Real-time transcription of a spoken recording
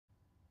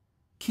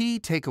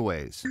Key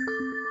takeaways.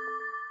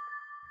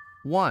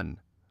 1.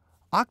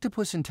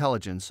 Octopus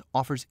intelligence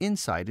offers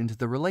insight into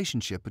the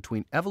relationship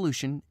between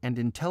evolution and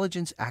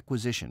intelligence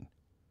acquisition.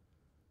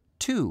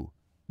 2.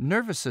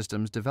 Nervous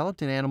systems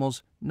developed in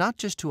animals not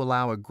just to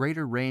allow a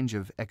greater range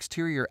of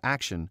exterior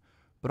action,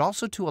 but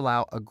also to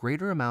allow a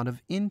greater amount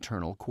of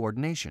internal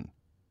coordination.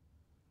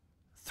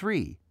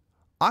 3.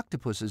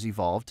 Octopuses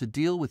evolved to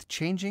deal with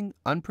changing,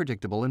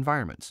 unpredictable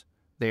environments.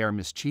 They are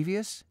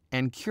mischievous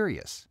and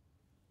curious.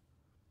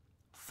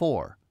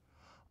 4.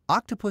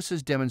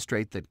 Octopuses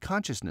demonstrate that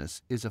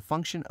consciousness is a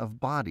function of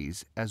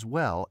bodies as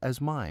well as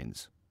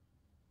minds.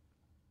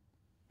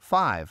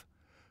 5.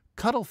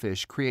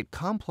 Cuttlefish create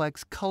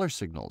complex color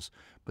signals,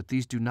 but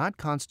these do not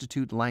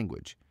constitute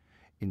language.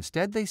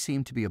 Instead, they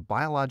seem to be a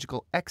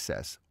biological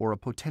excess or a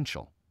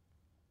potential.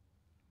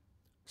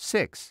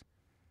 6.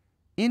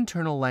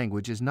 Internal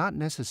language is not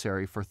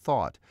necessary for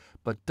thought,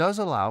 but does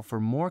allow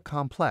for more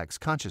complex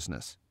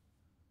consciousness.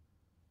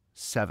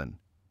 7.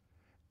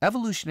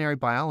 Evolutionary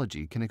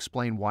biology can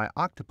explain why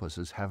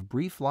octopuses have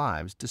brief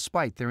lives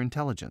despite their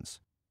intelligence.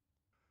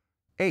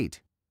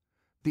 8.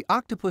 The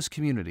octopus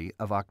community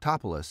of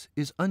Octopolis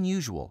is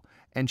unusual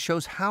and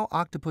shows how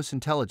octopus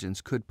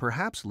intelligence could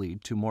perhaps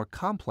lead to more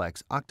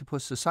complex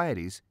octopus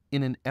societies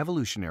in an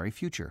evolutionary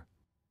future.